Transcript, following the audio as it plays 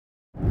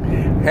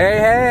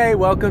Hey,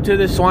 welcome to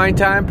the Swine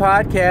Time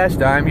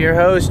Podcast. I'm your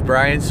host,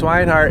 Brian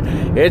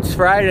Swinehart. It's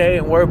Friday,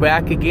 and we're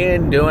back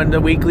again doing the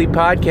weekly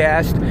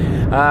podcast.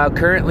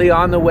 Currently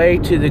on the way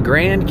to the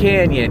Grand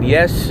Canyon.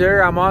 Yes,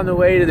 sir, I'm on the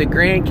way to the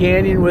Grand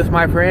Canyon with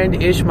my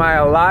friend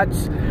Ismael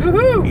Lotz.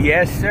 Woohoo!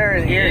 Yes, sir.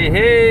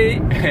 Hey.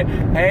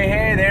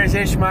 Hey, there's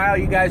Ismael.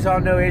 You guys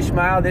all know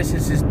Ismael. This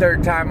is his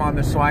third time on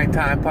the Swine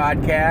Time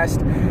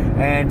Podcast.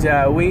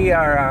 And we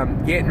are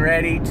getting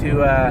ready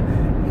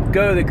to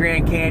go to the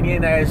Grand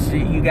Canyon. As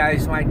you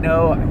guys might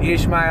know,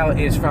 Ismael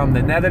is from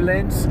the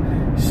Netherlands,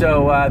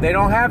 so they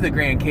don't have the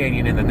Grand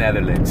Canyon in the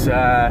Netherlands.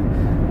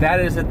 That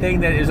is a thing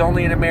that is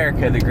only in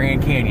America, the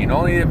Grand Canyon.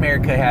 Only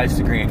America has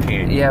the Grand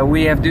Canyon. Yeah,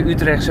 we have the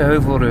Utrechtse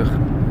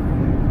Heuvelrug.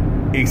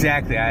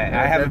 Exactly.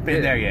 I haven't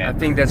been there yet. I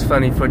think that's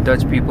funny for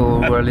Dutch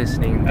people who are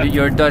listening.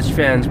 You're Dutch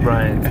fans,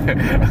 Brian.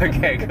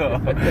 Okay, cool.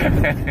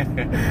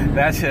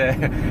 That's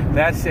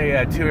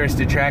a tourist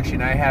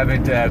attraction I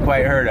haven't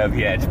quite heard of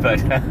yet, but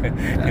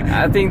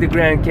I think the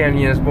Grand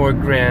Canyon is more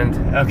grand.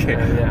 Okay.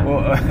 Yeah.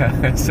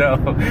 Well, so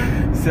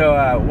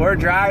we're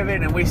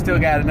driving, and we still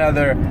got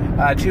another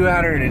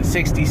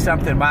 260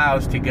 something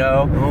miles to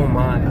go. Oh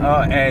my.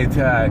 And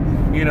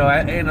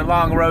in a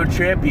long road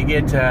trip, you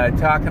get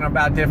talking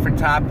about different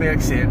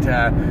topics.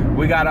 And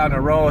we got on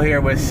a roll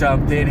here with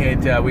something,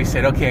 and we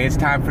said, okay, it's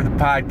time for the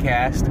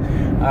podcast.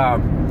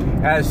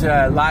 As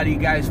a lot of you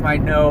guys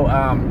might know,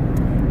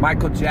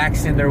 Michael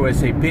Jackson, there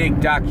was a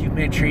big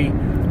documentary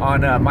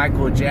on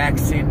Michael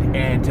Jackson,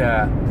 and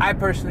I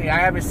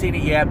haven't seen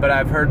it yet, but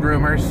I've heard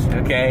rumors,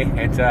 okay,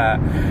 and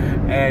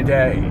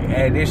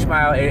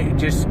Ismael, it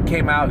just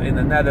came out in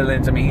the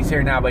Netherlands. I mean, he's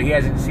here now, but he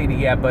hasn't seen it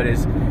yet, but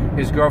his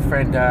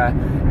girlfriend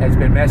has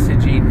been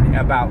messaging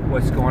about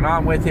what's going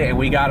on with it, and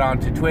we got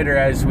onto Twitter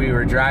as we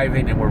were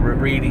driving, and we're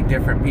reading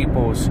different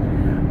people's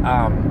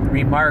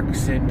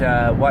remarks and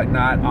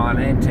whatnot on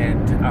it,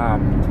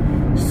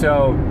 and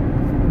so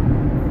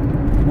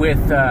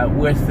with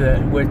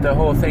the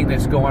whole thing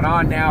that's going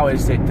on now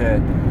is that the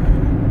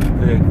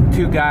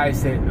two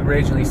guys that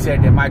originally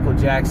said that Michael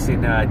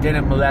Jackson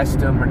didn't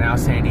molest him are now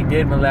saying he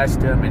did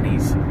molest him, and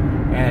he's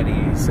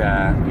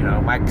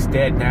Mike's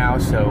dead now,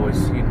 so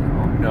it's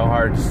no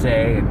hard to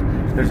say,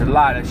 and there's a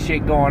lot of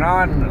shit going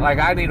on. Like,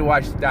 I need to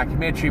watch the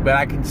documentary, but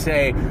I can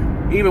say,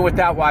 even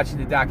without watching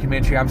the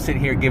documentary, I'm sitting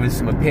here giving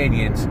some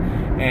opinions.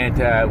 And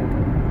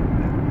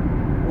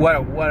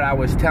what I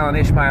was telling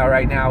Ismael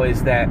right now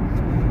is that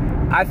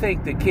I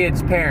think the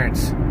kids'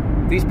 parents,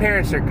 these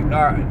parents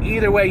are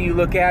either way you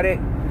look at it,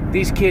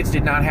 these kids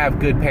did not have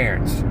good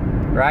parents,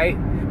 right?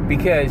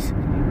 Because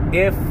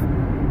if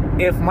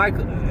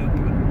Michael,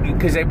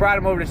 because they brought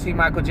him over to see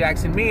Michael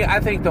Jackson.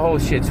 I think the whole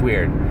shit's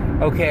weird.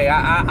 Okay,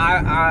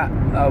 I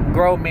a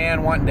grown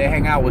man wanting to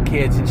hang out with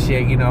kids and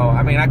shit,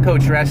 I mean, I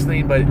coach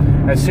wrestling, but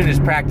as soon as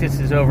practice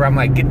is over, I'm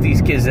like, get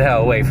these kids the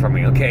hell away from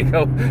me, okay?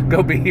 Go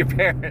be your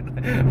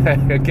parent,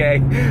 okay?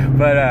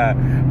 But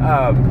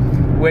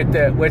with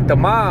the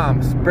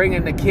moms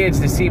bringing the kids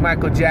to see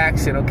Michael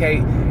Jackson,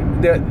 okay,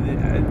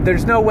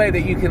 there's no way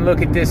that you can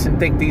look at this and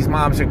think these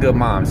moms are good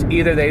moms.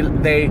 Either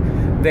they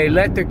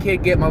let their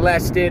kid get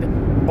molested,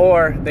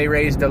 or they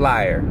raised a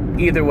liar.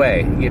 Either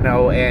way,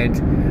 and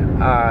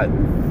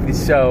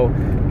so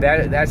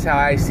that's how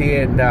I see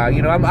it. And,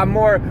 I'm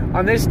more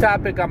on this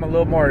topic. I'm a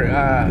little more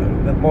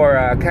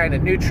kind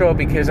of neutral,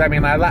 because I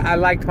mean, I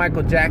liked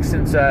Michael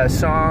Jackson's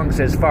songs,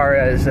 as far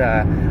as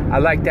I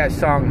like that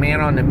song "Man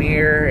on the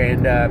Mirror"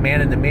 and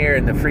 "Man in the Mirror"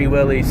 and the Free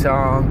Willy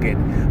song.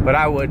 But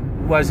I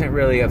wasn't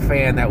really a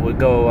fan that would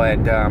go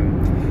and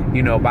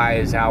buy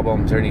his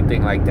albums or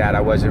anything like that.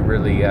 I wasn't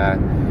really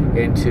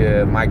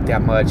into Mike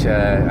that much.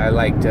 I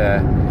liked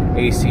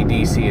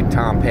AC/DC and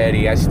Tom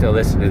Petty. I still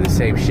listen to the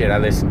same shit I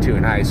listened to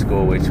in high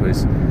school, which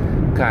was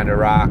kind of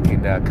rock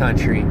and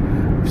country.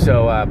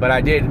 So, but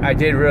I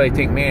did really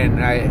think, man,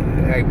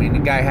 I mean, the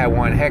guy had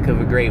one heck of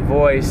a great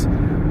voice.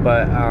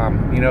 But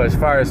as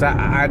far as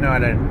I know, I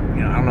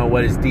don't know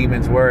what his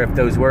demons were, if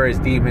those were his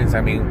demons.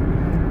 I mean,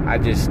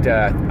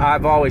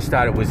 I've always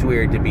thought it was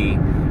weird to be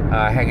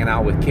hanging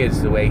out with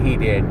kids the way he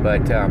did.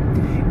 But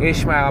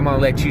Ismael, I'm gonna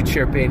let you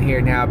chirp in here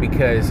now,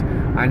 because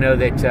I know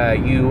that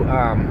you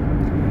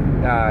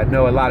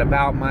know a lot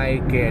about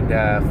Mike and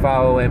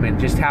follow him, and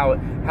just how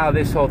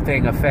this whole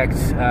thing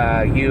affects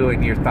you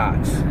and your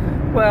thoughts.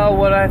 Well,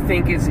 what I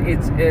think is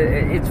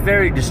it's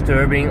very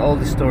disturbing, all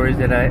the stories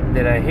that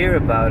I hear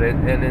about it,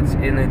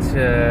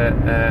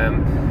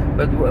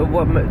 but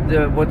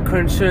what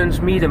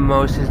concerns me the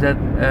most is that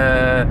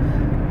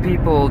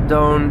people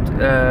don't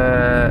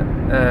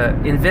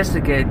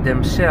investigate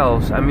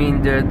themselves. I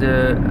mean,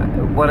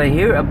 what I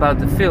hear about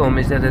the film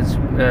is that it's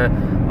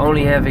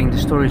only having the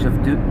stories of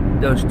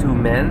those two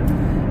men,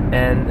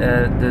 and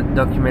the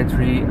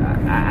documentary,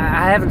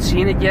 I haven't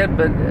seen it yet,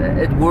 but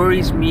it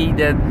worries me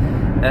that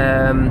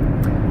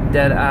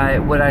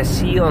what I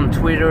see on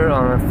Twitter,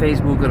 on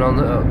Facebook, and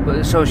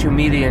on social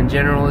media in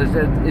general is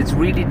that it's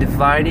really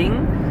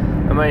dividing.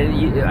 I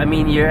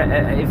mean,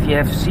 if you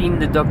have seen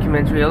the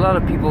documentary, a lot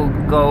of people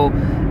go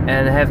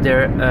and have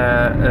their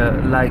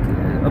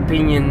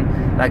opinion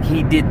like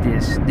he did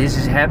this. This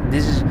is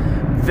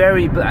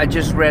very. I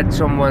just read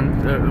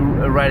someone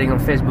writing on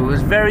Facebook. It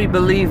was very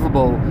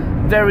believable.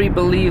 Very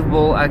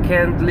believable. I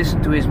can't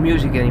listen to his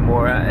music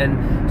anymore.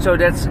 And so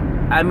that's.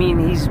 I mean,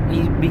 he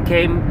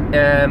became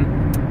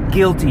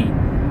guilty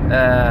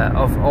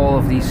of all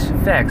of these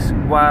facts.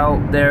 While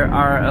there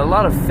are a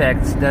lot of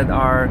facts that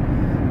are.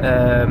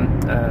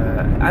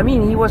 I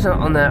mean, he was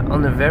on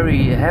a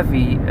very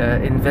heavy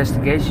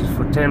investigation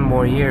for 10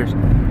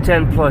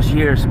 plus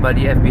years by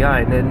the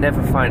FBI, and they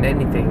never find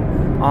anything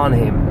on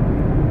him.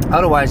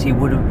 Otherwise, he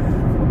would have.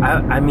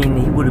 I mean,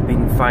 he would have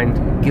been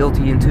found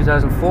guilty in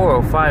 2004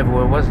 or 5,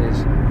 or was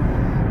this?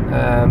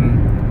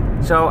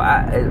 So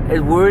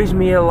it worries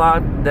me a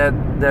lot that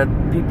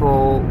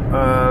people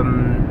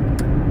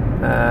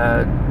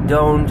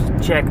don't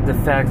check the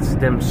facts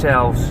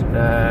themselves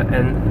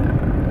and.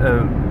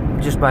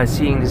 Just by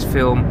seeing this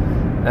film,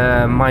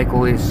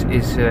 Michael is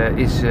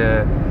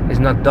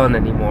not done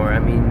anymore. I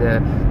mean,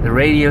 the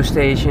radio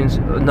stations,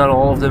 not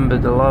all of them,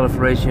 but a lot of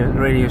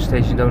radio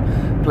stations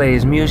don't play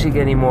his music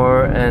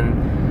anymore, and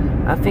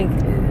I think,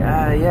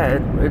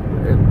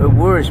 it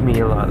worries me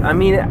a lot. I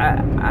mean,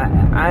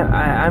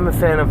 I'm a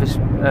fan of his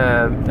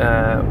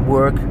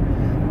work.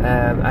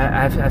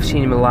 I've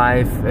seen him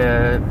live.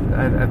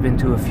 I've been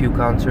to a few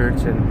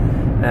concerts,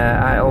 and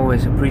I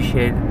always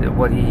appreciate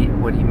what he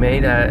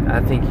made. I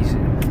think he's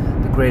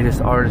the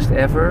greatest artist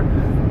ever,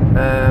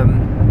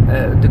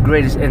 the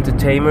greatest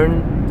entertainer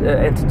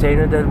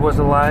that was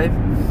alive.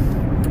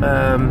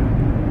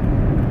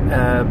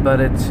 But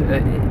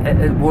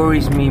it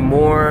worries me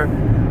more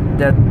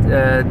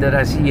that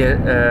I see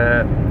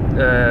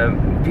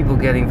people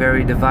getting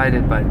very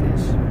divided by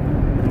this.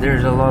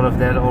 There's a lot of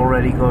that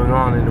already going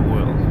on in the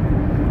world.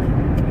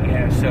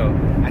 Yeah, so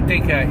I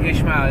think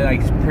Ismael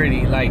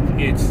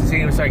it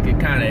seems like it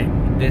kind of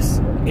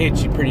this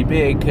hits you pretty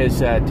big because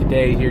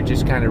today you're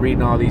just kind of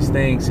reading all these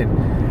things, and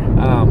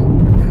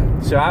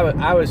so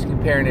I was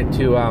comparing it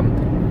to a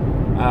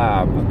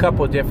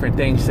couple of different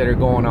things that are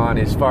going on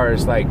as far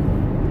as like,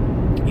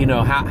 you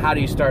know, how do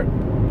you start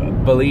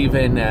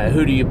believing,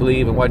 who do you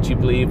believe and what you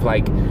believe.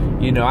 Like,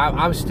 you know,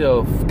 I'm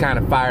still kind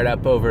of fired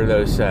up over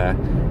those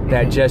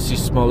that Jussie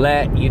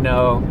Smollett, you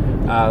know,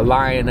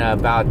 lying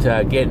about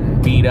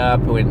getting beat up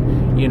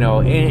when, you know,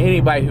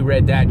 anybody who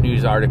read that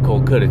news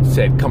article could have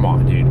said, come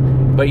on,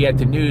 dude. But yet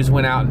the news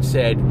went out and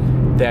said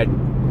that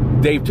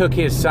they took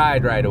his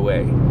side right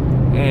away.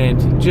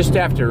 And just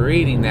after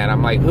reading that,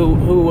 I'm like, who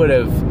would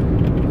have...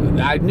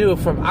 I knew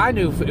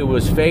it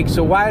was fake,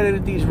 so why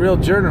didn't these real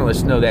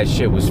journalists know that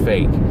shit was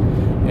fake?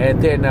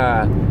 And then,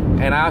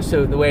 and I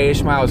also, the way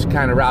Ismael was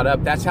kind of riled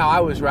up, that's how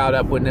I was riled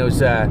up when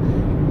those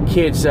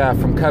kids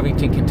from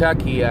Covington,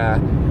 Kentucky,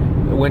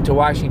 went to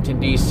Washington,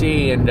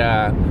 D.C. and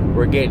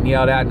were getting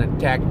yelled at and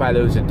attacked by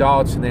those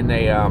adults, and then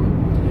they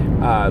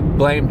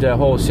blamed the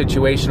whole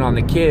situation on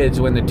the kids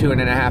when the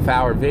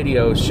 2.5-hour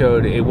video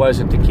showed it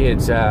wasn't the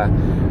kids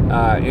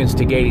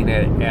instigating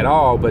it at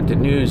all, but the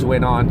news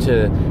went on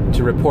to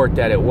report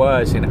that it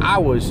was, and I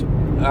was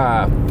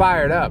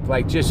fired up,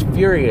 like just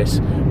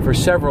furious for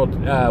several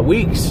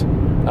weeks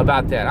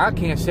about that. I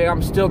can't say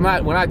I'm still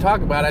not. When I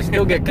talk about it, I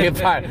still get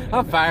fired.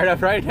 I'm fired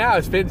up right now.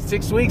 It's been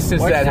 6 weeks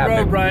since that happened.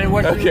 Road, Brian.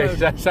 Watch okay,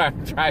 the road. Sorry,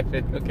 I'm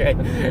driving. Okay,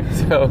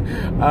 so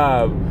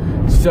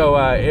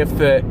if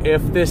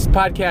this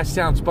podcast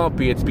sounds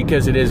bumpy, it's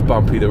because it is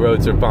bumpy. The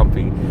roads are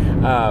bumpy,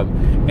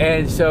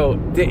 and so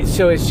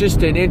it's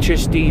just an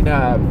interesting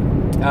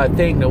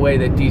thing, the way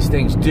that these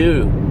things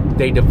do.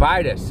 They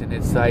divide us, and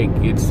it's like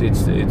it's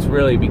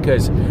really,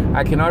 because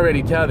I can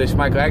already tell this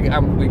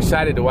I'm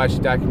excited to watch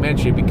the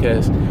documentary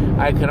because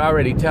I can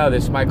already tell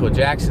this Michael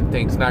Jackson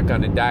thing's not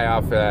going to die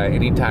off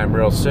anytime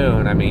real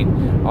soon. I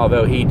mean,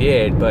 although he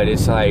did, but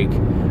it's like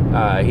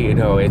you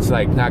know, it's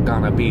like not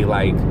going to be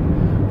like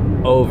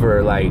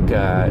over like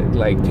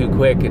too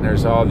quick, and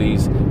there's all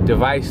these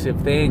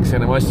divisive things,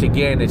 and once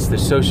again it's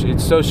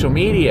social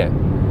media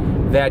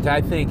that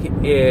I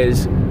think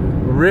is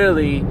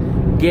really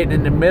getting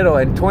in the middle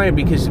and toying,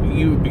 because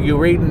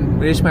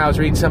Ishmael's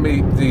reading some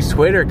of these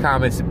Twitter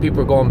comments and people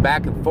are going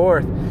back and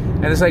forth,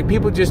 and it's like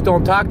people just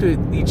don't talk to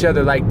each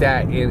other like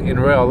that in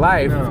real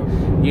life. No.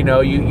 You know,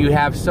 you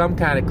have some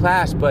kind of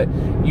class, but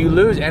you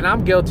lose, and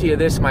I'm guilty of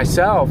this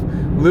myself,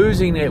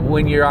 losing it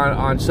when you're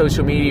on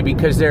social media,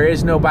 because there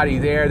is nobody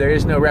there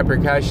is no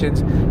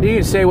repercussions. You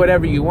can say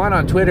whatever you want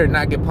on Twitter and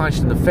not get punched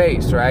in the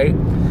face, right?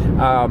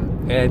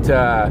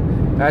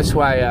 That's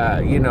why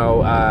you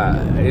know,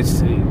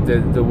 it's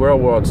the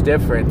world's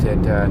different,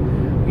 and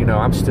you know,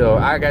 I'm still,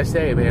 I gotta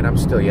say, man,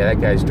 that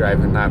guy's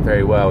driving not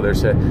very well.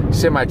 There's a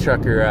semi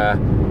trucker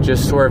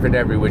just swerving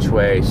every which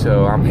way,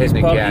 so I'm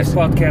hitting the gas. He's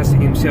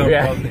podcasting himself.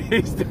 Yeah, probably.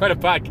 He's doing a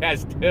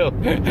podcast too.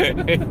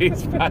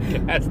 He's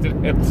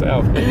podcasting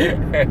himself.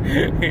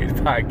 He's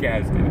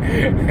podcasting.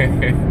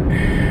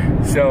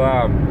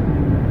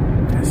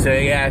 So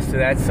yeah, so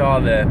that's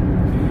all the.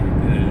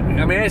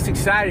 I mean, it's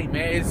exciting,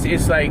 man.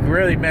 It's like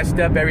really messed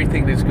up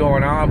everything that's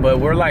going on, but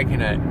we're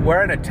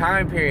in a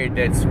time period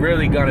that's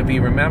really going to be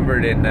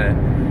remembered in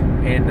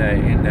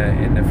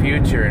in the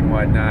future and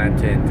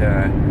whatnot. And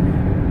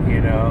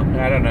you know,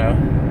 I don't know.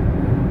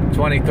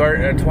 20.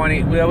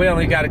 Well, we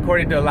only got,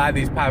 according to a lot of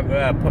these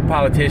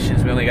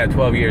politicians, we only got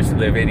 12 years to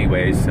live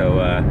anyway. So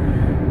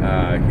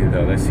you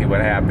know, let's see what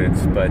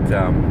happens. But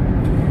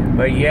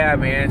yeah,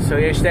 man. So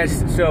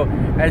that's so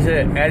as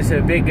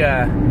a big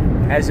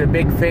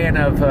fan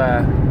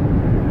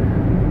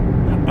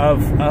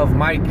of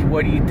Mike,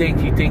 what do you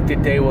think? You think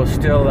that they will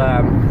still?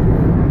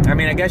 I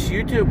mean, I guess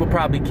YouTube will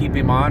probably keep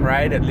him on,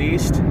 right? At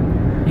least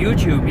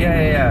YouTube,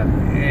 yeah.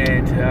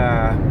 And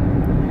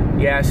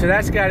yeah, so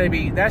that's gotta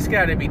be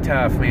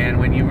tough, man.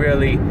 When you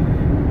really,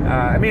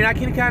 I mean, I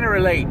can kind of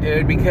relate,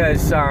 dude,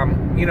 because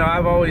you know,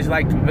 I've always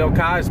liked Bill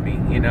Cosby,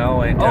 you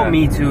know, and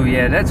me too.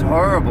 Yeah, that's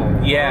horrible.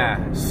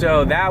 Yeah,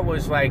 so that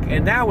was like,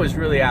 and that was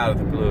really out of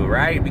the blue,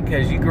 right?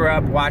 Because you grew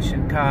up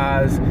watching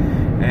Cos,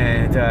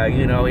 and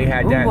you know, he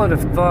had that. Who would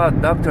have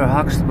thought Dr.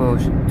 Huxtable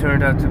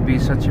turned out to be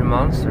such a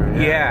monster?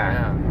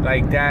 Yeah,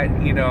 like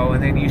that, you know.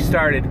 And then you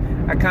started.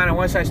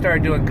 Once I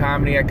started doing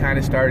comedy, I kind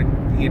of started,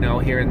 you know,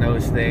 hearing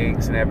those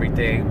things and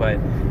everything. But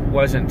it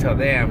wasn't until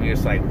then you're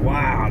just like,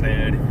 wow,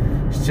 dude.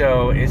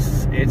 So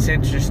it's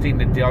interesting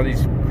that all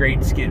these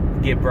greats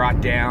get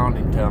brought down.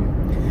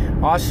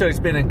 And also,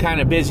 it's been a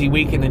kind of busy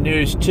week in the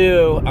news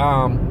too.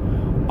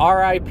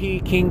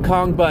 R.I.P. King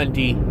Kong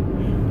Bundy.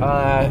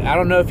 I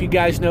don't know if you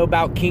guys know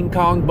about King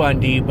Kong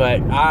Bundy,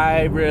 but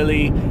I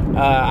really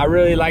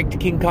liked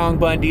King Kong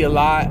Bundy a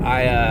lot.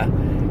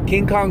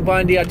 King Kong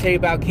Bundy, I'll tell you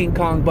about King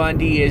Kong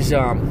Bundy is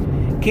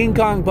King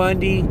Kong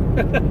Bundy.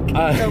 King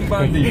Kong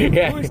Bundy.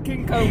 Yeah. Who's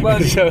King Kong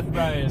Bundy?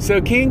 So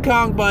King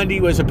Kong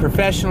Bundy was a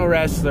professional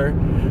wrestler.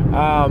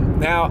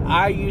 Now,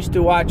 I used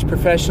to watch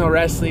professional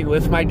wrestling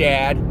with my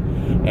dad,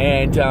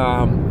 and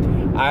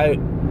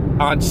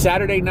on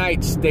Saturday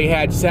nights, they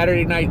had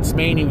Saturday night's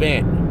main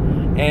event.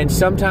 And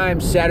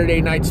sometimes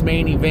Saturday night's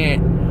main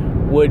event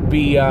would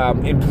be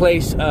in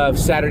place of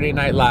Saturday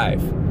Night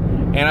Live.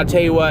 And I'll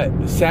tell you what,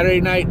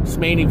 Saturday night's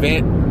main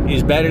event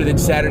is better than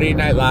Saturday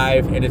Night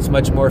Live, and it's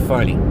much more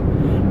funny.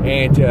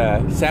 And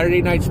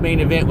Saturday night's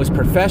main event was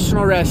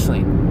professional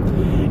wrestling.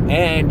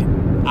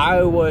 And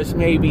I was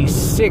maybe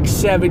 6,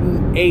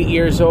 7, 8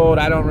 years old.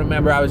 I don't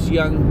remember. I was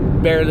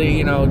young, barely,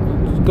 you know,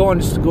 going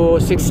to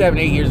school, 6, 7,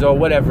 8 years old,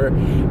 whatever.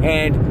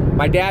 And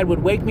my dad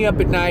would wake me up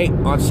at night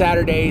on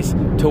Saturdays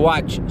to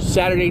watch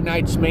Saturday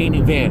night's main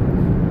event.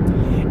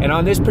 And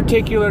on this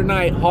particular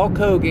night, Hulk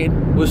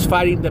Hogan was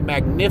fighting the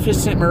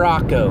Magnificent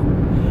Morocco.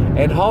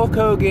 And Hulk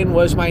Hogan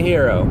was my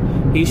hero.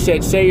 He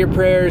said, say your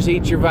prayers,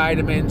 eat your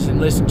vitamins, and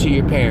listen to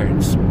your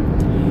parents.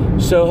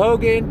 So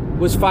Hogan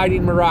was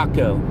fighting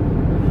Morocco.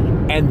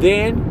 And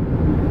then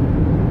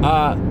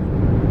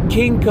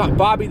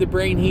Bobby the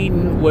Brain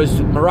Heenan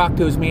was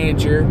Morocco's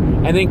manager.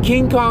 And then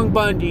King Kong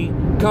Bundy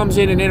comes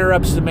in and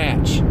interrupts the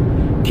match.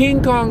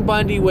 King Kong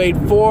Bundy weighed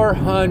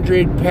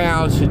 400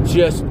 pounds and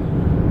just...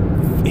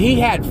 He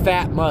had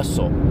fat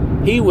muscle.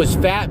 He was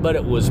fat, but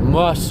it was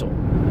muscle.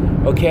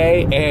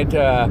 Okay? And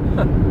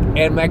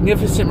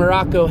Magnificent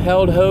Morocco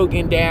held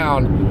Hogan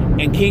down,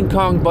 and King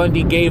Kong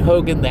Bundy gave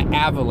Hogan the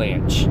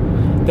avalanche.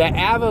 The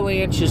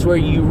avalanche is where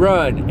you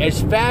run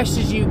as fast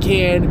as you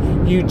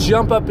can, you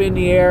jump up in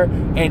the air,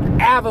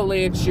 and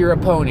avalanche your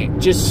opponent.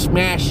 Just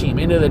smash him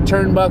into the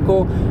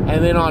turnbuckle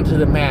and then onto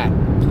the mat.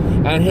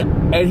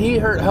 And he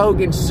hurt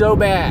Hogan so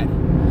bad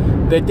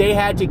that they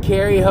had to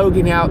carry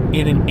Hogan out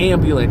in an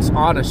ambulance,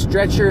 on a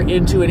stretcher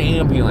into an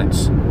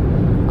ambulance.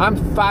 I'm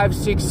 5,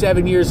 6,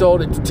 7 years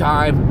old at the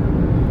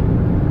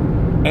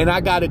time, and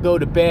I got to go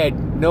to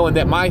bed knowing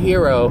that my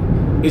hero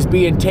is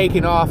being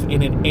taken off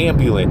in an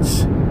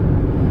ambulance,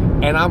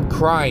 and I'm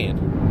crying.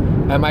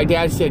 And my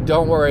dad said,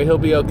 don't worry, he'll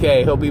be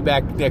okay. He'll be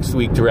back next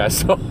week to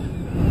wrestle.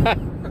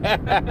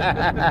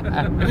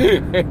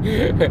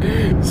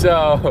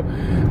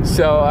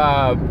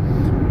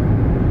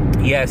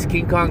 Yes,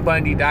 King Kong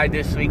Bundy died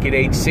this week at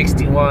age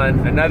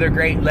 61. Another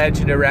great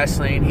legend of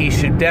wrestling. He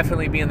should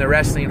definitely be in the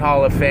Wrestling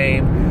Hall of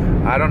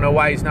Fame. I don't know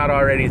why he's not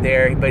already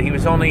there, but he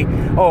was only...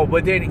 Oh,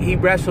 but then he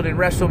wrestled in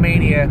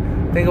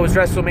WrestleMania. I think it was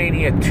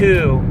WrestleMania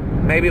 2.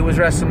 Maybe it was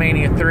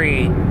WrestleMania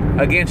 3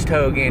 against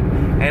Hogan.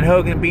 And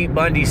Hogan beat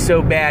Bundy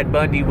so bad,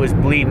 Bundy was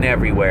bleeding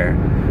everywhere.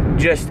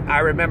 I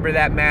remember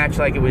that match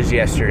like it was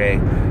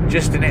yesterday.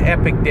 Just an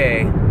epic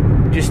day.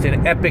 Just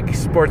an epic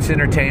sports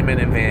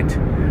entertainment event.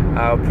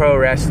 Pro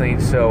wrestling.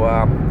 So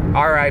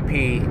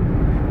R.I.P.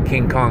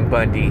 King Kong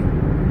Bundy.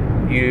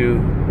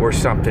 You were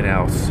something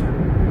else.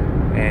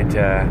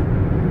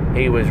 And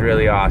he was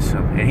really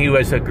awesome. And he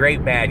was a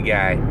great bad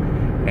guy.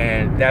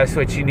 And that's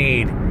what you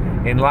need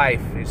in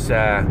life, is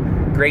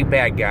great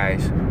bad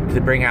guys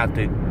to bring out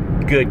the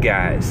good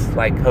guys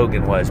like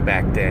Hogan was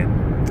back then.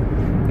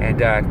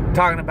 And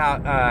talking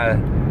about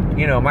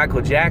you know,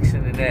 Michael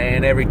Jackson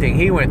and everything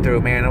he went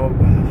through,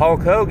 man.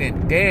 Hulk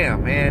Hogan,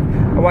 damn,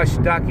 man. I watched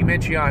a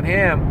documentary on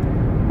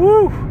him.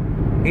 Woo!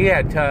 He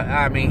had,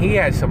 he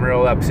had some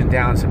real ups and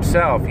downs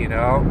himself, you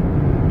know.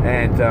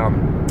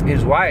 And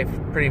his wife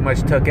pretty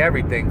much took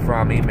everything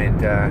from him.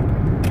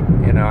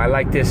 And you know, I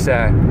like this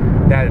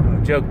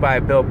that joke by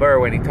Bill Burr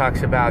when he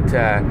talks about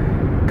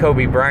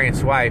Kobe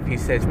Bryant's wife. He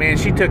says, man,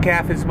 she took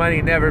half his money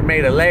and never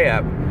made a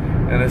layup.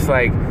 And it's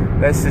like,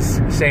 that's the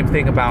same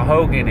thing about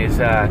Hogan, is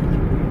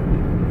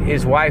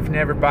his wife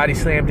never body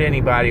slammed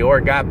anybody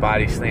or got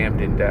body slammed,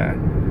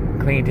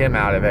 and cleaned him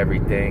out of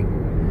everything.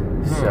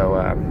 So,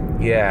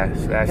 yeah,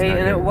 so that's hey, not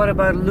and good. what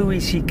about Louis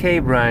C.K.,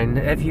 Brian?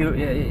 Have you?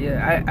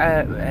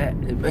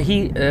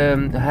 He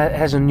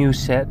has a new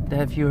set.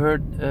 Have you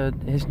heard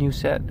his new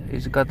set?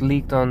 It's got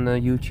leaked on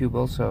YouTube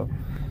also.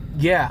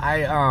 Yeah,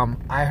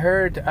 I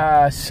heard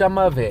some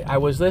of it. I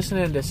was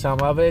listening to some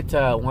of it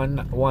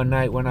one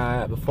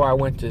night before I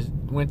went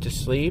to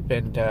sleep,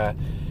 and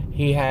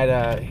he had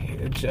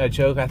a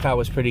joke I thought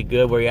was pretty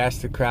good, where he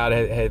asked the crowd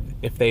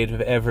if they'd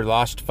ever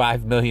lost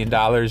 $5 million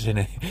in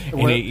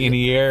a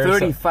year.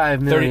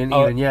 35 million,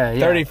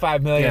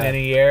 35 million in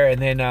a year,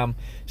 and then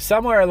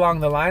somewhere along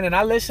the line, and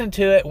I listened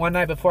to it one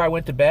night before I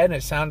went to bed, and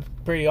it sounded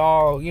pretty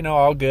all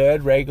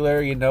good,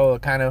 regular,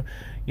 kind of.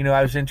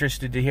 I was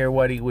interested to hear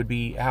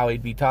how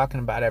he'd be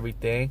talking about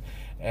everything.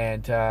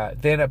 And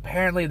then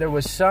apparently there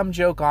was some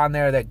joke on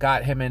there that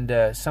got him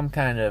into some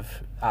kind of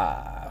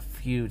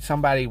feud.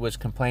 Somebody was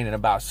complaining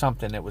about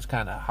something that was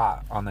kind of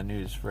hot on the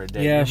news for a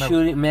day.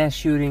 Yeah, mass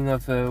shooting on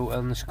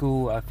the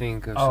school, I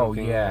think. Or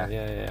something.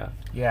 Yeah.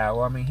 Yeah,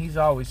 well, I mean, he's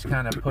always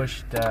kind of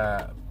pushed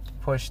the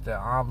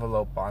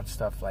envelope on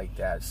stuff like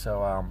that.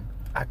 So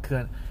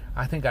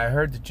I think I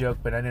heard the joke,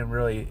 but it didn't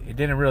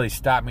really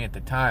stop me at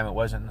the time. It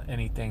wasn't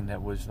anything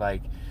that was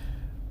like,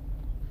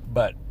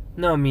 but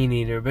no, me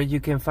neither. But you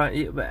can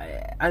find.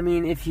 I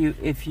mean, if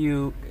you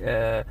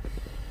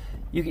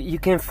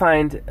can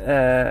find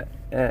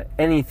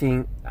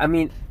anything. I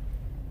mean,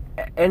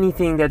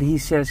 anything that he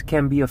says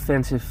can be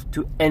offensive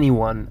to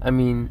anyone. I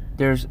mean,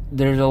 there's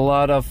a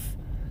lot of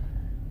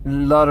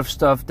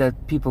stuff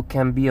that people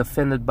can be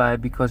offended by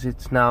because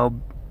it's now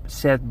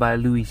said by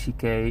Louis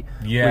C.K.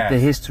 with the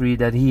history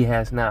that he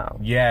has now.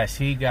 Yes,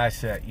 he got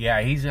he's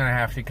gonna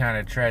have to kind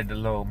of tread a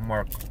little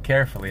more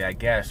carefully, I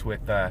guess,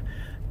 with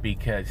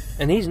because.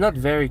 And he's not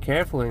very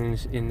careful in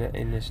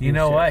this. You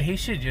know what? He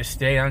should just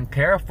stay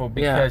uncareful,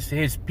 because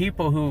his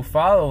people who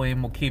follow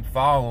him will keep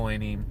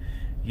following him.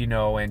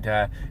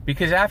 And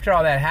because after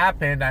all that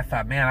happened, I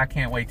thought, man, I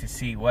can't wait to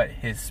see what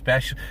his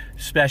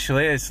special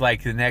is,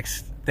 like the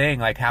next thing,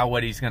 like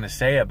what he's gonna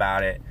say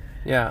about it.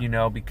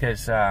 Yeah.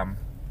 Because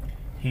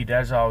he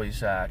does always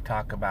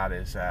talk about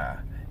his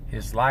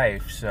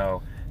life,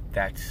 so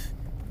that's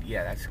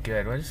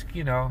good. Well, just,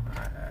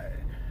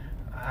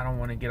 I don't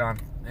want to get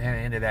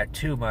into that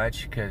too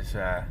much, because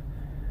I'm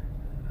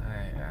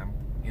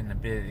in the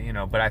biz,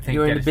 but I think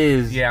you're in the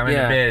biz. Yeah, I'm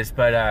in the biz,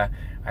 but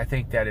I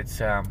think that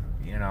it's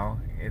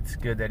it's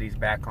good that he's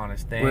back on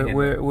his thing.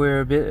 We're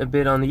a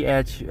bit on the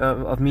edge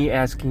of me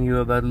asking you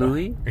about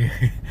Louis.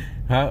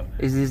 Huh?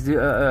 Is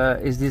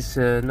this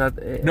not?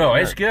 No,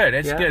 it's good.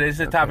 It's good. It's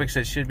the topics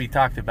that should be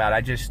talked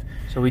about.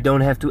 So we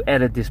don't have to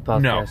edit this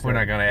podcast. No, we're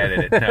not going to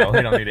edit it. No,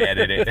 we don't need to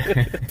edit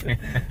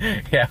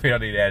it. Yeah, we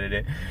don't need to edit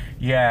it.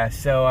 Yeah,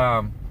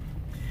 so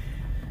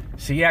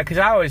because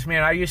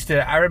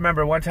I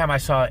remember one time I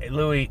saw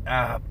Louis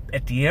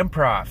at the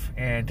Improv,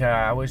 and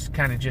I was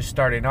kind of just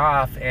starting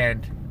off,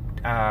 and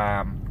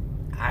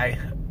I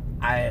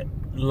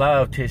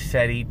loved his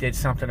set. He did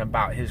something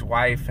about his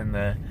wife and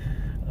the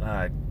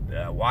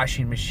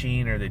washing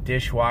machine or the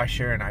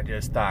dishwasher, and I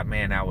just thought,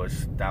 man, that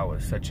was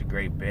such a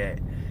great bit.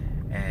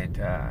 And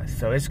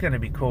so it's going to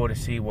be cool to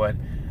see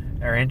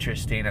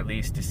interesting at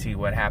least to see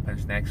what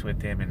happens next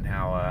with him, and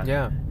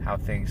how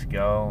things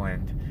go.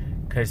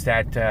 And because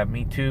that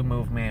Me Too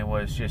movement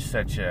was just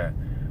such a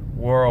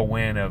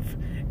whirlwind of.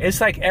 It's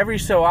like every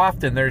so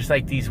often there's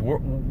like these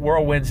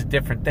whirlwinds of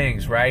different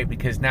things, right?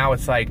 Because now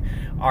it's like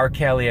R.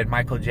 Kelly and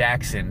Michael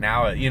Jackson.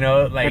 Now,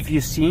 like. Have you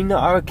seen the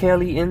R.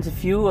 Kelly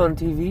interview on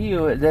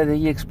TV that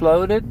he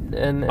exploded?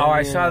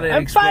 I saw that.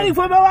 I'm fighting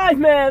for my life,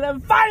 man.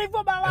 I'm fighting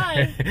for my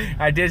life.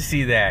 I did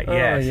see that.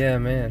 Yes. Oh yeah,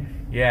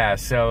 man. Yeah.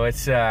 So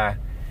it's you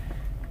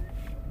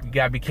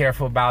gotta be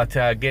careful about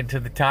getting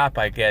to the top,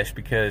 I guess,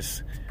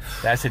 because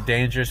that's a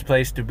dangerous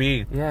place to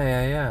be.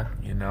 Yeah.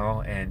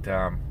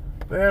 And.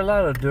 There are a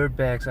lot of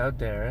dirtbags out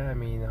there. I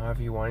mean,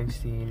 Harvey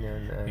Weinstein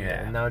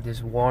and now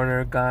this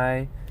Warner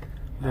guy,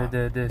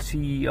 the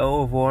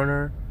CEO of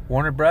Warner.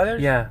 Warner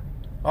Brothers? Yeah.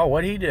 Oh,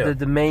 what did he do?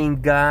 The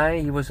main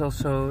guy. He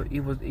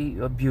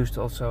abused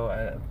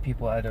also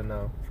people. I don't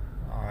know.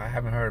 Oh, I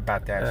haven't heard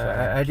about that. So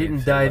I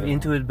didn't dive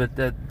into it, but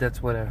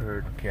that's what I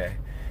heard. Okay.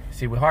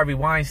 See, with Harvey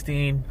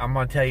Weinstein, I'm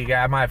gonna tell you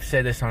guys. I might have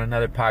said this on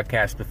another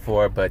podcast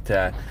before, but.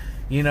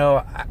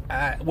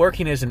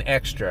 Working as an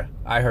extra,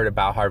 I heard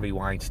about Harvey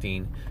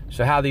Weinstein.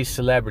 So how these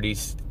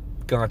celebrities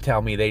gonna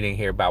tell me they didn't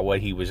hear about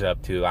what he was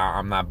up to?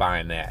 I'm not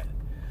buying that.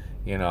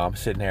 I'm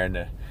sitting there in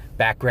the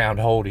background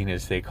holding,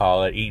 as they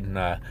call it, eating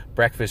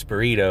breakfast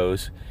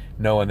burritos,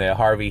 knowing that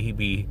Harvey, he'd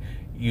be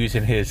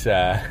using his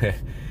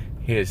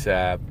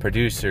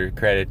producer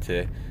credit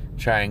to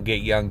try and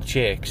get young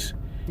chicks.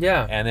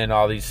 Yeah. And then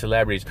all these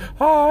celebrities,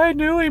 oh, I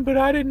knew him, but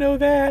I didn't know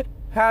that.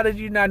 How did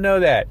you not know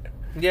that?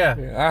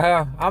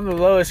 Yeah. I'm the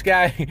lowest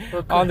guy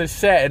on the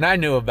set, and I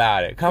knew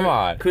about it. Come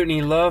on.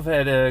 Courtney Love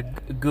had a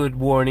good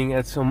warning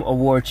at some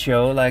award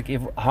show. Like,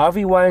 if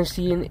Harvey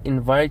Weinstein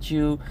invites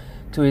you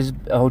to his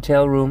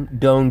hotel room,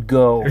 don't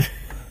go.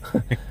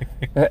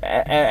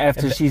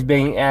 After she's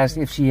being asked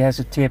if she has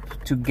a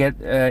tip to get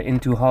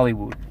into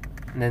Hollywood.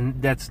 And then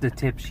that's the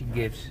tip she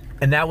gives.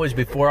 And that was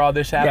before all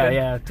this happened?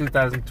 Yeah,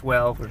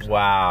 2012 or something.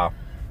 Wow.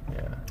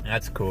 Yeah.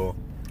 That's cool.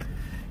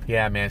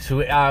 Yeah, man. So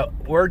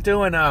we're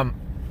doing,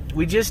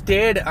 we just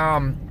did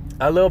a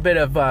little bit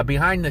of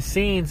behind the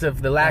scenes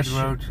of the last...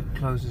 That road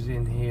closes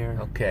in here.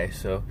 Okay,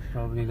 so...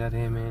 Probably let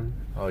him in.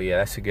 Oh, yeah,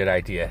 that's a good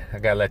idea. I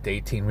gotta let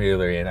the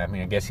 18-wheeler in. I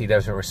mean, I guess he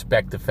doesn't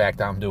respect the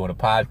fact I'm doing a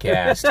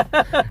podcast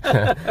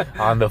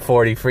on the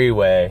 40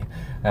 freeway.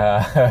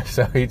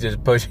 So he's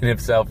just pushing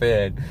himself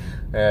in.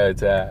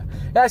 That's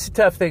the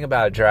tough thing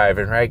about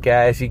driving, right,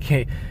 guys? You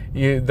can't...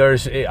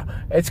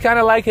 it's kind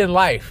of like in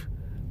life.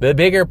 The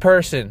bigger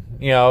person,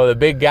 the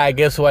big guy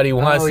gets what he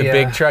wants. The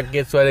big truck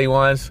gets what he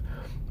wants.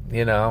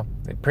 The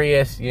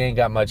Prius, you ain't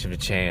got much of a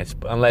chance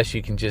unless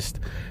you can just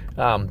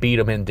beat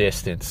them in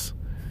distance.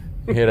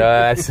 You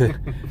got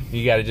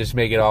to just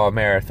make it all a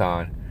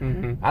marathon.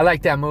 Mm-hmm. I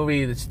like that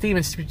movie.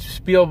 Steven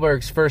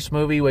Spielberg's first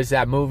movie was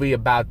that movie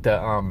about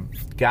the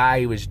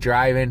guy who was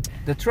driving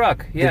the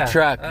truck. Yeah, the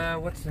truck.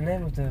 What's the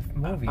name of the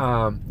movie?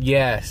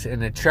 Yes,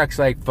 and the truck's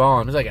like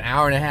following. It was like an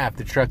hour and a half.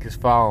 The truck is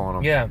following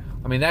him. Yeah,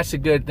 I mean that's a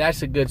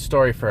good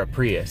story for a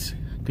Prius,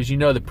 because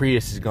the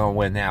Prius is going to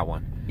win that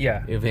one.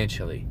 Yeah,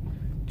 eventually,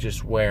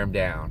 just wear him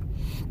down.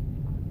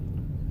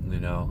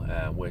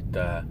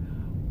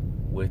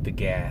 With the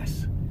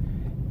gas.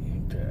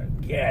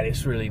 Yeah,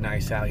 it's really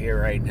nice out here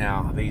right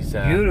now. These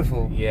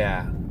beautiful.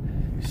 Yeah.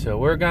 So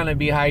we're gonna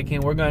be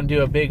hiking. We're gonna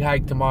do a big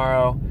hike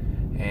tomorrow,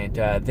 and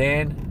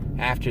then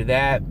after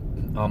that,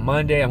 on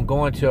Monday, I'm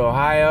going to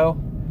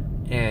Ohio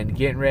and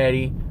getting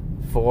ready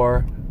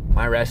for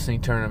my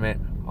wrestling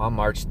tournament on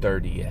March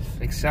 30th.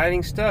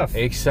 Exciting stuff.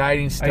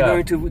 Exciting stuff. Are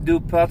you going to do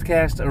a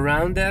podcast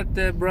around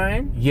that,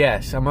 Brian?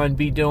 Yes, I'm going to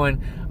be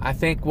doing. I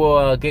think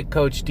we'll get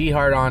Coach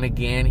Dehart on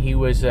again. He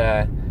was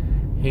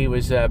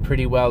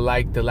pretty well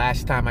liked the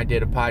last time I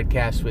did a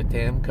podcast with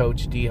him.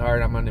 Coach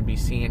Dehart, I'm going to be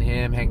seeing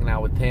him, hanging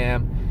out with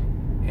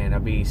him, and I'll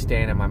be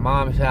staying at my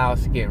mom's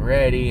house, getting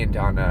ready. And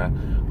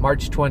on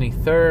March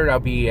 23rd, I'll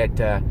be at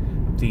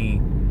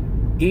the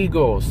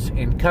Eagles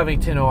in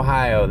Covington,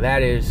 Ohio.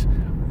 That is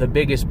the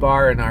biggest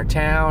bar in our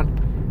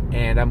town,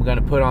 and I'm going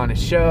to put on a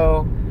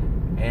show,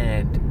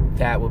 and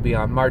that will be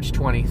on March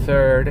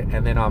 23rd.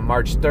 And then on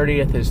March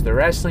 30th is the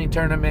wrestling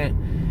tournament,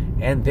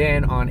 and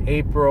then on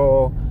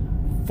April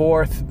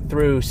 4th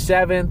through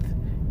 7th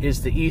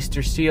is the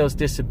Easter Seals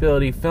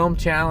Disability Film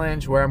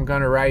Challenge, where I'm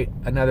going to write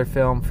another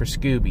film for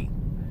Scooby.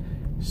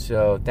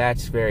 So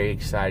that's very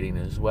exciting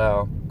as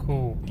well.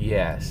 Cool.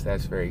 Yes,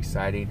 that's very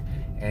exciting.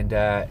 And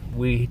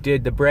we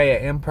did the Brea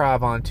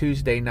Improv on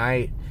Tuesday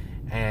night,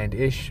 and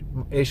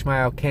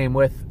Ismael came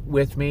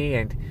with me,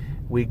 and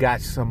we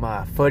got some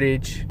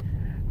footage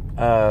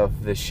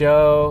of the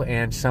show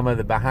and some of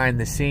the behind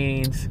the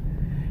scenes.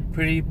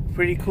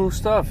 Pretty cool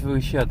stuff we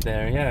shot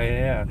there.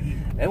 Yeah.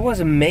 It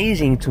was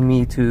amazing to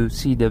me to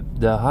see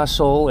the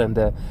hustle and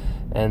the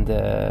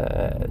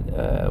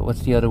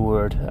what's the other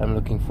word I'm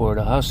looking for?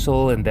 The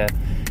hustle and the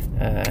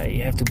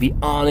you have to be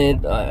on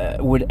it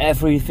with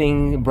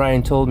everything.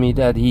 Brian told me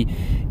that he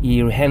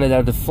handed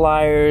out the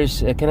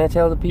flyers. Can I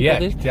tell the people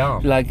this? Yeah, tell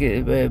them. Like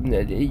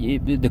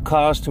the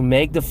cost to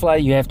make the flyer,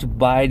 you have to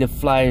buy the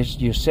flyers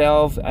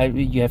yourself.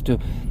 You have to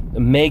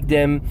make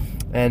them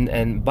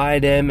and buy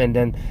them, and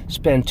then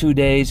spend 2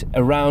 days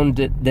around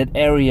that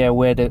area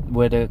where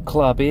the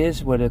club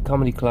is, where the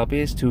comedy club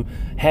is, to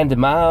hand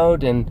them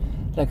out. And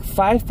like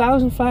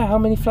 5,000 flyers. How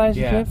many flyers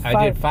did you have?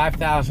 I did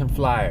 5,000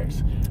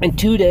 flyers in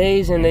 2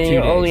 days, and then you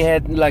only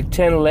had like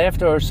 10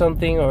 left or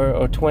something,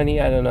 or 20.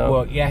 I don't know.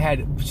 Well, yeah, I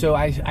had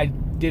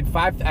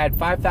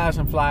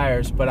 5,000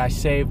 flyers, but I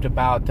saved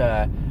about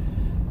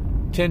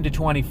 10 to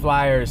 20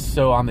 flyers,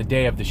 so on the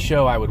day of the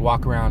show I would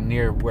walk around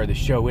near where the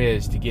show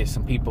is to get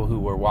some people who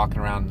were walking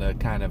around the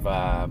kind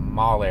of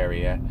mall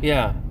area,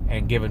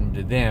 and give them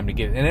to them to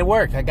get, and it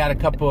worked. I got a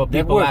couple of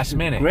people last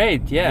minute.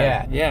 Great.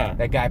 Yeah.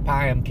 That guy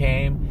Pyam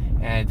came,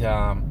 and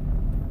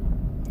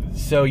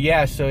so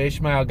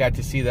Ishmael got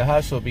to see the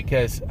hustle,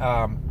 because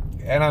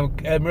and I'm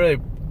really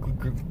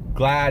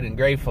glad and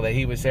grateful that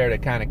he was there to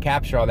kind of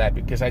capture all that,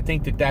 because I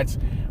think that's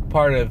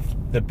part of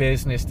the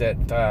business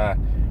that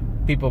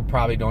people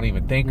probably don't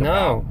even think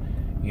about,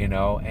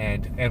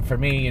 and for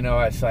me,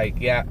 it's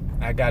like,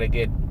 I got to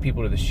get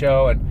people to the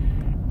show.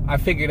 And I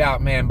figured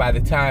out, man, by the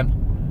time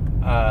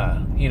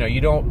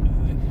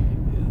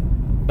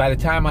by the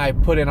time I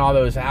put in all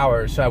those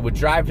hours, so I would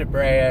drive to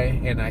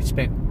Brea, and I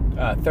spent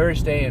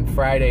Thursday and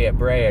Friday at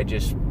Brea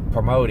just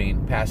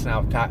promoting, passing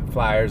out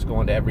flyers,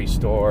 going to every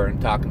store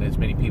and talking to as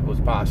many people as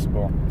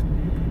possible.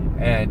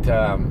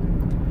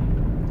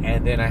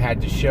 And then I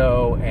had the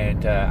show,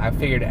 and I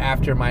figured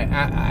after my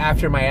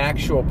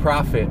actual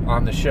profit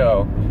on the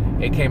show,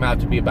 it came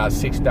out to be about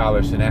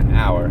 $6 an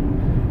hour,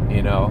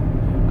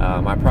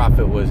 My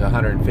profit was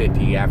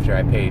 $150 after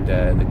I paid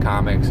the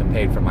comics and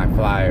paid for my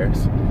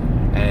flyers.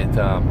 And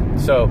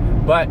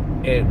but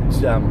it's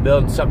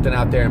building something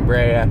out there in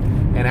Brea.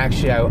 And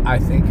actually, I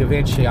think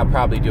eventually I'll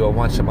probably do a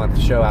once-a-month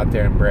show out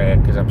there in Brea,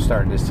 because I'm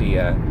starting to see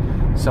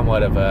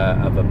somewhat of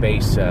a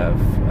base of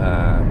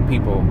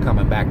people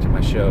coming back to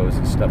my shows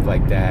and stuff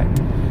like that.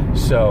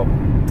 So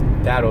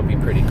that'll be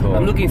pretty cool.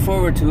 I'm looking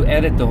forward to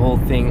edit the whole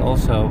thing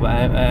also.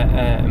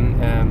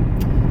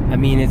 I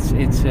mean,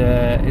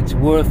 it's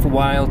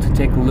worthwhile to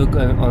take a look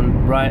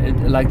on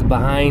Brian, like the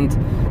behind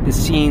the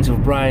scenes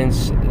of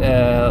Brian's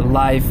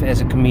life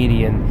as a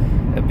comedian,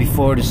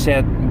 before the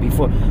set,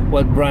 before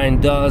what Brian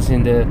does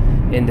in the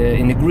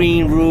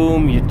green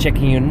room. You're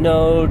checking your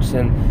notes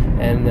and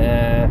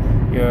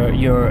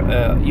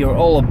you're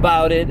all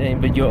about it,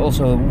 but you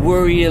also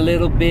worry a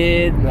little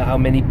bit. How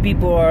many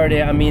people are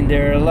there? I mean,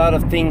 there are a lot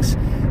of things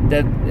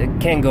that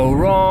can go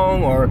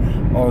wrong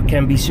or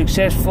can be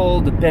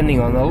successful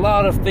depending on a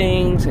lot of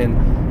things, and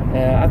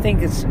I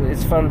think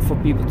it's fun for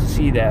people to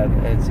see that.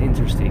 It's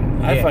interesting.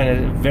 Yeah. I find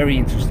it very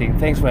interesting.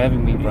 Thanks for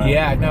having me, Brian.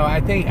 Yeah, no, I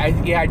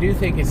do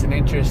think it's an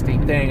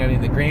interesting thing. I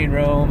mean, the green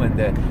room and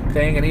the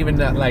thing, and even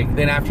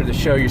then after the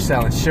show, you're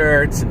selling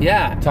shirts.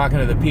 And talking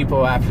to the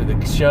people after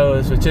the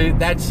shows, which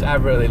I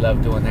really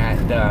love doing that.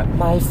 And,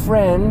 my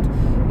friend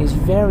is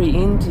very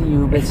into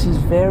you, but she's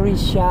very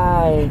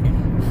shy.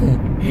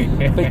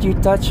 But you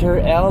touch her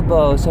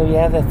elbow, so you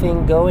have a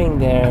thing going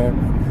there.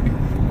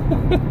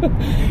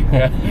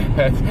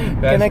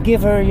 Can I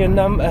give her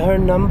her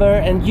number,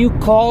 and you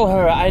call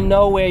her? I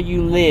know where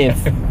you live.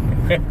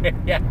 a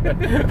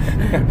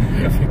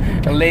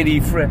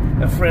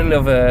friend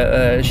of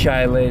a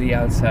shy lady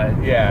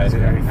outside. Yeah,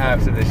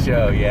 after the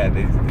show,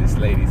 this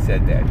lady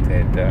said that,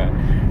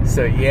 and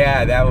so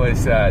yeah, that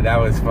was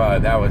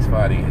fun. That was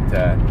funny, and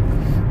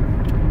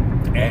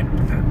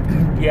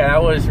yeah,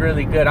 that was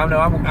really good.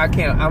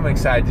 I'm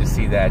excited to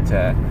see that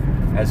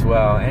as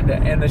well.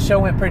 And the show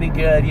went pretty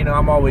good. You know,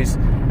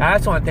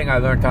 that's one thing I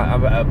learned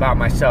about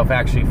myself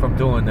actually from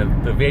doing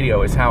the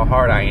video, is how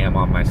hard I am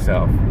on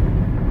myself.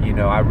 You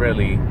know, I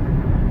really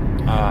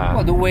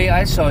well, the way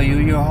I saw you,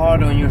 you're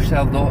hard on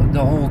yourself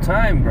the whole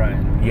time,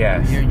 Brian.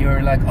 Yes.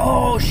 You're like,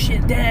 oh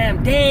shit,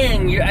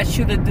 dang, I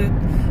should have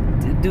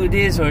do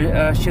this,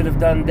 or should have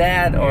done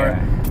that, or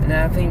and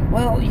I think,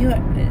 well,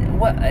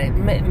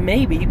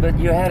 maybe, but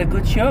you had a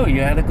good show.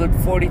 You had a good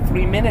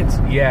 43 minutes.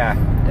 Yeah.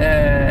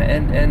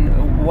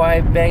 And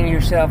why bang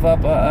yourself up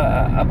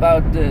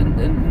about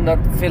not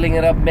filling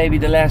it up? Maybe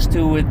the last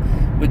two with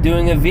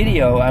doing a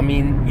video. I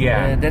mean,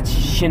 that's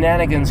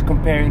shenanigans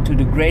comparing to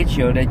the great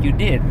show that you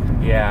did.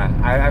 Yeah,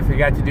 I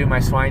forgot to do my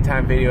swine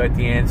time video at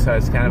the end, so I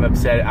was kind of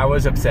upset. I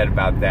was upset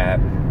about that.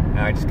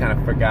 I just kind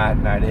of forgot,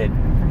 and I did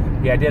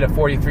a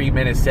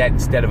 43-minute set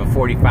instead of a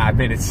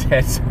 45-minute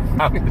set. So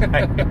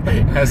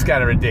that's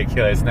kind of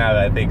ridiculous now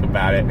that I think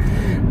about it.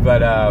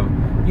 But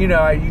you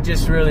know, you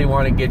just really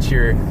want to get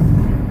your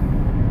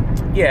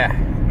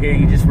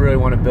you just really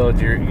want to build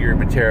your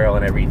material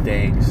and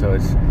everything. So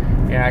it's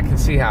I can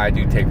see how I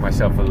do take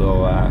myself a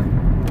little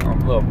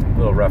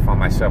rough on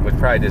myself, which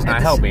probably does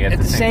not help me at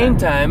the same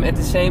time. At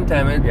the same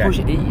time,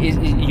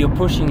 you're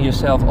pushing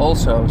yourself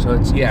also. So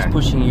it's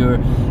pushing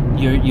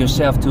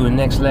yourself to a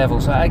next level.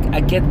 So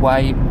I get why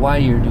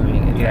you're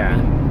doing it. Yeah. I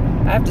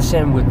mean, I have the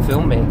same with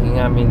filmmaking.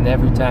 I mean,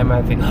 every time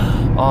I think,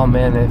 oh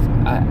man,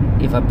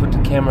 if I put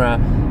the camera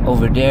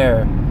over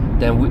there,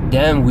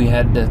 then we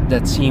had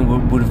that scene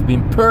would have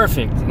been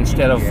perfect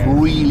instead of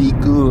really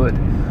good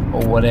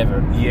or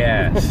whatever.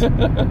 Yes,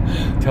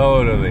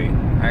 totally.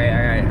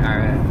 I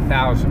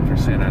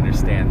 1,000%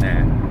 understand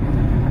that.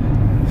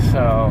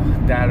 So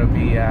that'll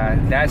be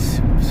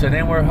so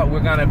then we're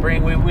gonna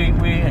bring we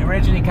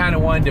originally kind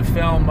of wanted to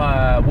film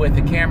with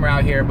the camera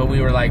out here, but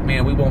we were like,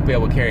 man, we won't be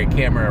able to carry a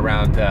camera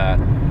around the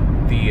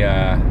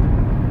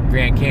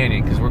Grand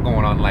Canyon, because we're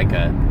going on like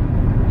a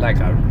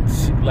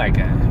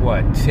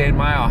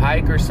 10-mile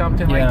hike or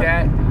something like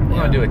that. We're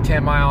gonna do a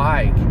 10-mile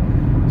hike.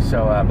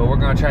 So but we're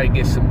gonna try to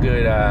get some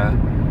good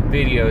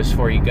videos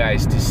for you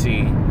guys to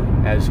see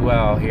as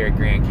well here at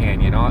Grand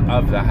Canyon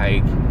of the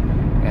hike.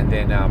 And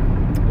then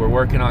we're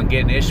working on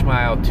getting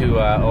Ismael to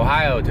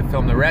Ohio to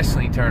film the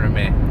wrestling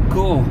tournament.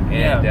 Cool.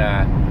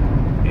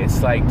 And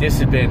it's like, this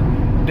has been,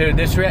 dude,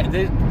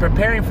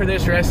 preparing for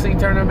this wrestling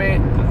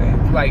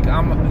tournament, like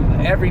I'm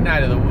every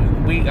night of the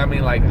week. I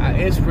mean, like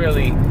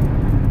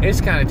it's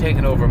kind of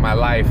taken over my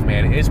life,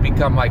 man. It's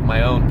become like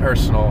my own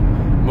personal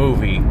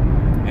movie.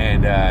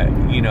 And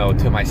you know,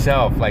 to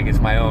myself, like it's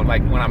my own.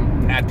 Like when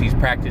I'm at these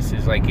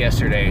practices, like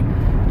yesterday,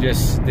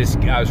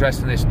 I was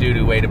wrestling this dude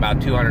who weighed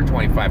about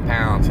 225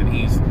 pounds, and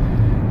he's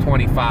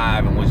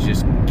 25 and was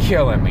just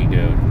killing me,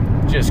 dude,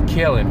 just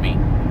killing me.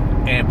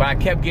 But I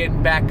kept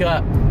getting back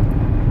up,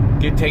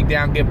 get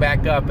takedown, get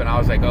back up, and I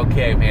was like,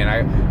 okay, man,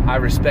 I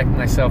respect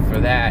myself for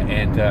that.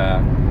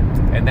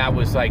 And that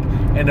was like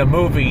in a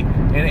movie,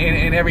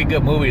 in every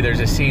good movie, there's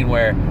a scene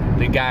where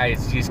the guy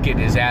is just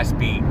getting his ass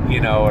beat,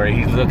 you know, or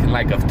he's looking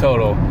like a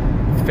total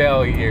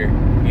failure,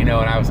 you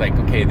know. And I was like,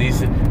 okay,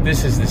 this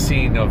is the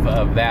scene of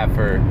that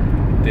for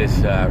this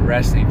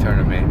wrestling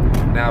tournament.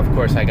 Now, of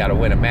course, I got to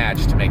win a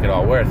match to make it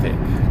all worth it.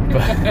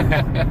 But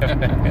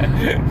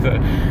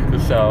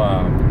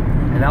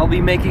and I'll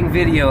be making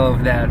video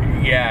of that.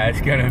 Yeah,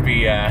 it's gonna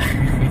be.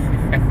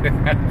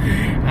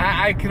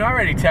 I can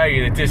already tell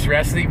you that this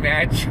wrestling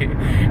match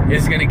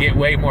is gonna get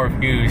way more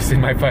views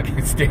than my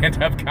fucking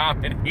stand-up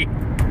comedy.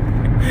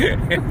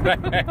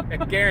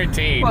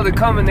 Guaranteed. Well, the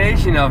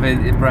combination of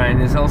it,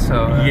 Brian, is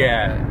also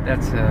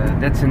that's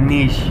a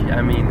niche.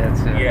 I mean,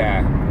 that's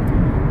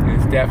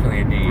it's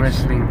definitely a niche.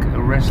 A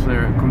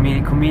wrestler,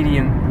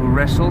 comedian who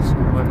wrestles.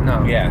 Well,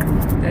 no.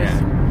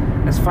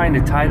 Let's find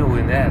a title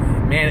in that.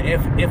 Man,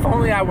 if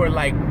only I were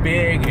like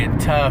big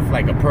and tough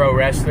like a pro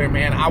wrestler,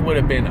 man, I would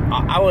have been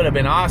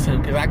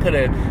awesome, because I could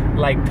have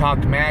like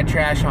talked mad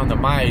trash on the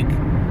mic.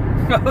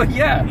 Oh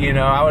yeah. You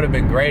know, I would have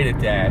been great at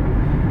that.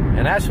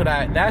 And that's what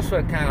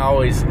kind of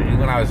always,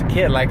 when I was a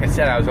kid, like I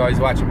said, I was always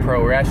watching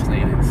pro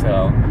wrestling,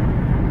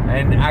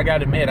 and I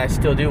gotta admit, I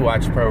still do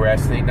watch pro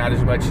wrestling, not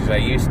as much as I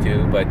used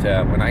to, but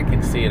when I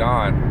can see it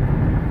on,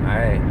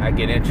 I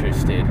get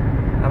interested.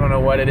 I don't know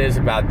what it is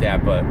about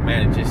that, but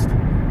man, it just,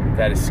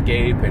 that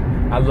escape.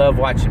 And I love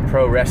watching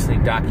pro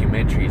wrestling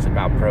documentaries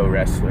about pro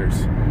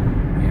wrestlers,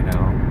 you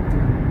know.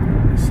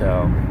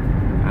 So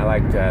I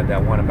liked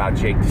that one about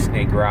Jake the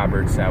Snake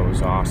Roberts. That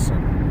was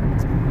awesome.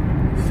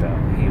 So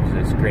he was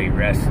this great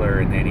wrestler,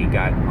 and then he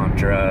got on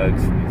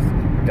drugs, and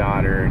his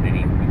daughter, and then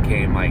he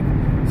became like,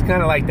 it's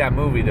kind of like that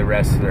movie, The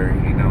Wrestler,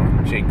 you know,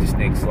 Jake the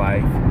Snake's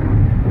life.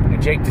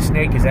 And Jake the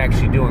Snake is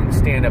actually doing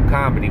stand-up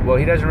comedy. Well,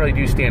 he doesn't really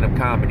do stand-up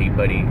comedy,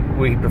 but he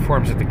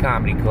performs at the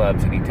comedy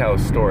clubs, and he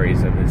tells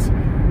stories of his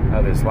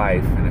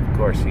life, and of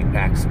course he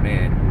packs them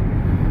in.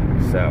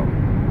 So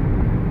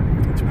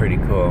it's pretty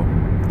cool.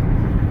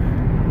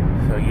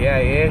 So yeah,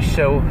 Ish.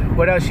 So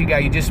what else you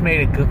got? You just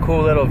made a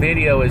cool little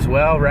video as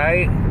well,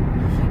 right?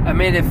 I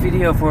made a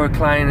video for a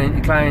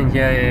client.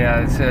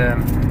 Yeah. It's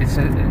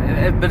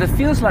but it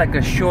feels like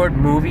a short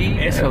movie.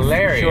 It's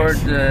hilarious. Short.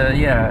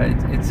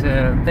 It's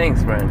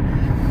thanks, Brian.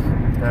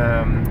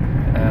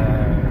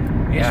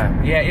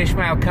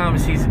 Ishmael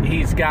comes.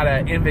 He's got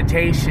an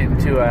invitation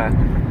to a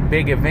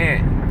big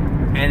event,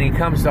 and he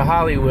comes to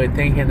Hollywood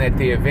thinking that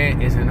the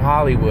event is in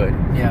Hollywood.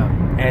 Yeah.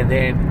 And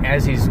then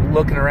as he's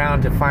looking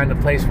around to find the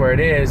place where it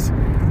is,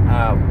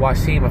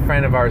 Wasim, a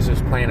friend of ours,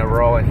 was playing a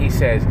role, and he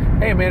says,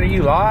 "Hey man, are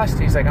you lost?"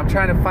 He's like, "I'm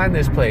trying to find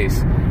this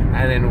place."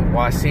 And then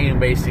Wasim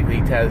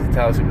basically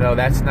tells him, "No,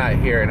 that's not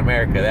here in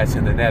America. That's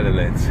in the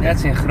Netherlands.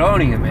 That's in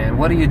Groningen, man.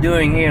 What are you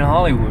doing here in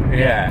Hollywood?"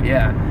 Yeah.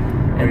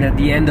 And at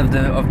the end of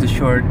the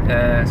short,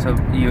 so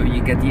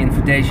you get the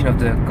invitation of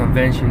the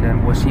convention,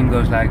 and Wasim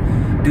goes like,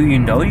 "Do you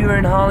know you're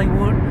in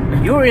Hollywood?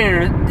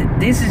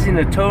 This is in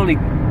a totally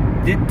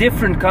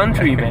different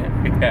country, man."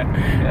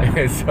 Yeah.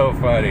 It's so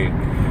funny.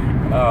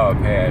 Oh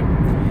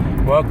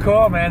man. Well,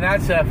 cool, man.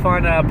 That's a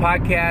fun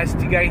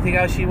podcast. You got anything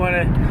else you want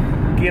to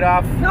get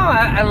off? No,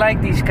 I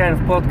like these kind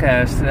of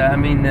podcasts. I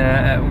mean,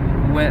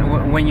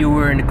 when you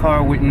were in the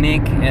car with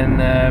Nick,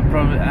 and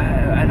probably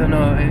I don't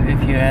know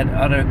if you had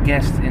other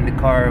guests in the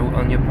car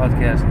on your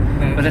podcast,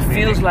 but it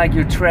feels like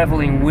you're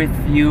traveling with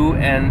you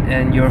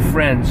and your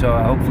friends. So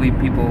hopefully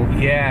people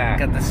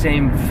got the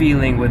same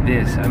feeling with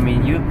this. I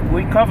mean,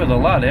 we covered a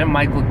lot,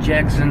 Michael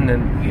Jackson,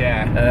 and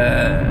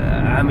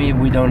I mean,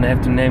 we don't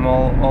have to name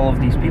all of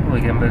these people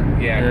again, but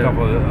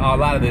a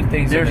lot of the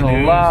things. There's a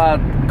lot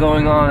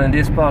going on in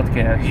this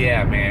podcast.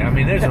 Yeah, man. I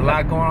mean, there's a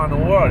lot going on in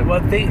the world.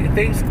 Well,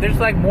 things there's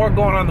like more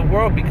going on in the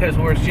world because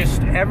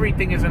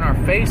everything is in our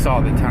face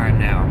all the time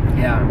now.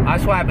 Yeah.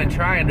 That's why I've been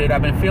trying, dude.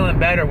 I've been feeling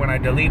better when I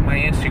delete my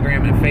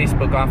Instagram and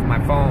Facebook off my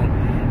phone,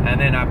 and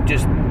then I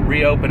just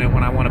reopen it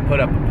when I want to put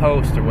up a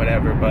post or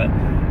whatever. But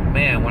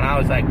man, when I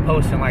was like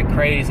posting like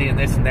crazy and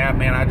this and that,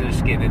 man, I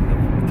just get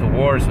into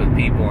wars with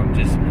people and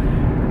just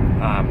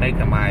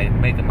making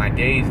my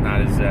days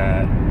not as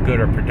good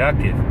or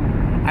productive.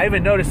 I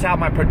even noticed how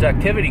my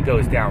productivity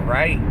goes down,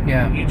 right?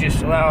 Yeah. You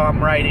just,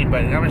 I'm writing,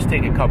 but I'm just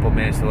taking a couple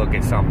minutes to look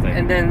at something.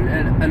 And then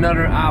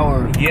another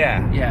hour.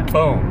 Yeah.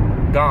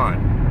 Boom.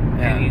 Gone.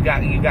 Yeah.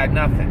 And you got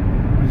nothing.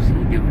 What is he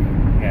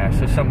doing? Yeah,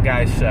 so some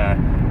guy's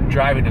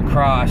driving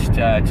across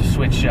to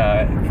switch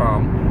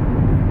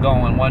from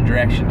going one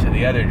direction to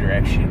the other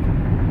direction.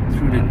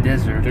 Through the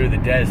desert. Through the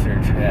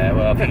desert.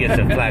 Well, if he gets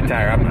a flat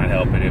tire, I'm not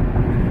helping him.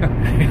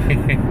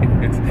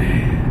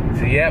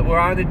 So yeah, we're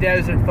on the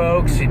desert,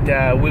 folks, and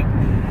we're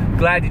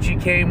glad that you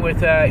came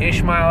with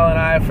Ishmael and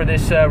I for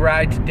this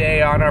ride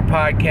today on our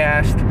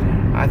podcast.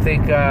 I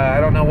think I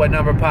don't know what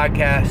number of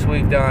podcasts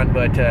we've done,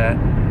 but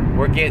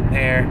we're getting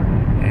there,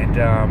 and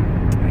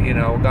we're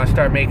gonna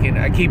start making.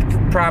 I keep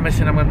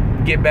promising I'm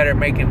gonna get better at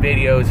making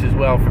videos as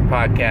well for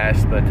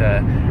podcasts, but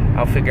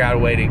I'll figure out a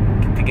way to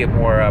get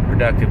more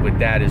productive with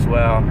that as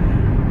well.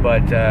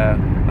 But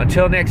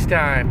until next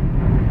time,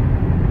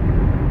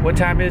 what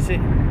time is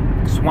it?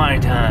 Swine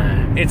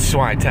time. It's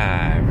swine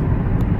time.